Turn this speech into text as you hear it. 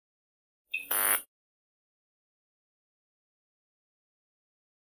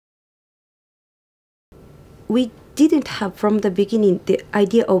We didn't have from the beginning the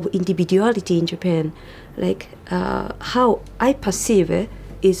idea of individuality in Japan. Like how I perceive it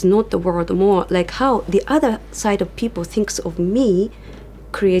is not the world, more like how the other side of people thinks of me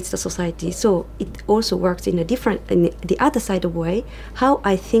creates the society. So it also works in a different, in the other side of way. How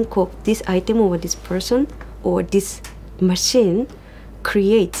I think of this item or this person or this machine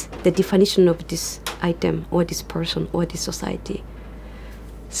creates the definition of this item or this person or this society.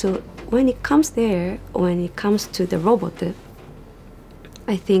 So when it comes there, when it comes to the robot,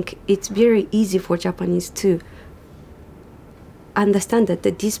 I think it's very easy for Japanese to understand that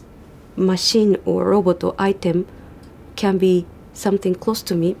this machine or robot or item can be something close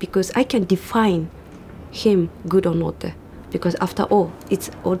to me because I can define him good or not. Because after all,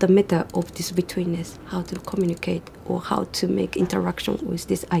 it's all the matter of this betweenness, how to communicate or how to make interaction with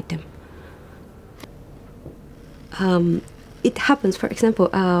this item. It happens, for example,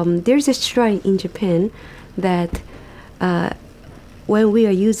 there's a shrine in Japan that when we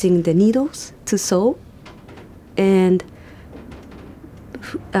are using the needles to sew, and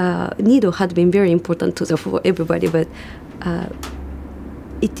needle had been very important for everybody, but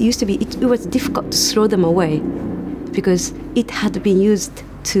it used to be, it was difficult to throw them away because it had been used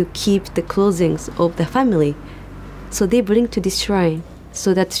to keep the clothing of the family. So they bring to this shrine,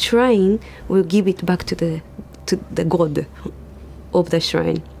 so that shrine will give it back to the god of the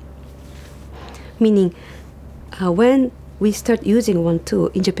shrine. Meaning, when we start using one tool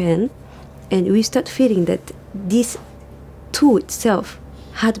in Japan, and we start feeling that this tool itself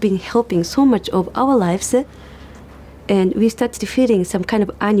had been helping so much of our lives, and we started feeling some kind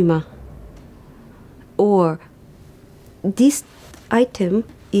of anima, or this item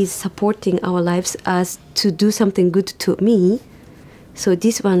is supporting our lives as to do something good to me, so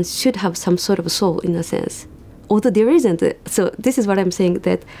this one should have some sort of soul in a sense. Although there isn't. So this is what I'm saying,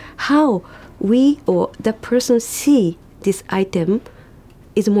 that how we or the person see this item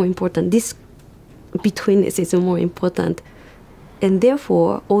is more important. This betweenness is more important. And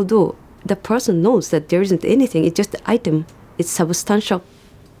therefore, although the person knows that there isn't anything, it's just the item, it's substantial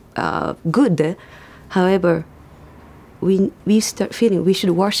good, however, we start feeling we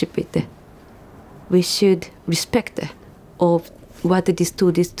should worship it. We should respect of what this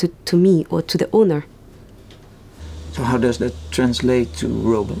tool is to me or to the owner. So how does that translate to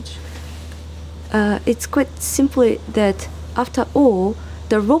robots? It's quite simply that after all,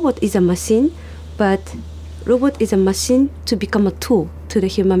 the robot is a machine, but robot is a machine to become a tool to the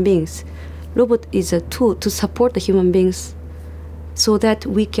human beings. Robot is a tool to support the human beings so that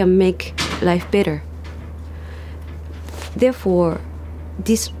we can make life better. Therefore,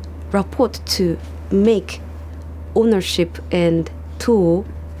 this rapport to make ownership and tool,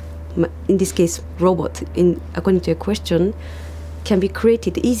 in this case robot, according to your question, can be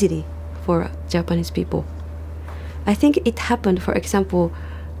created easily for Japanese people. I think it happened, for example,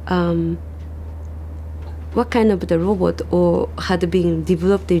 what kind of the robot or had been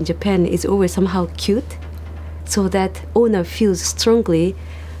developed in Japan is always somehow cute, so that owner feels strongly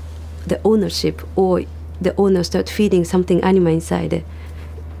the ownership, or the owner start feeling something anima inside.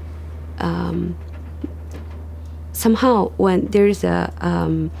 Somehow when there is the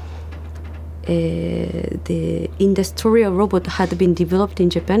industrial robot had been developed in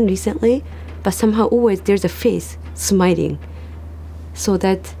Japan recently, but somehow always there's a face smiling, so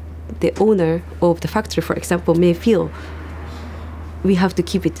that the owner of the factory, for example, may feel we have to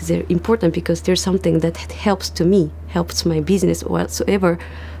keep it there important because there's something that helps to me, helps my business or whatsoever,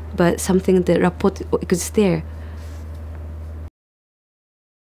 but something that rapport exists there.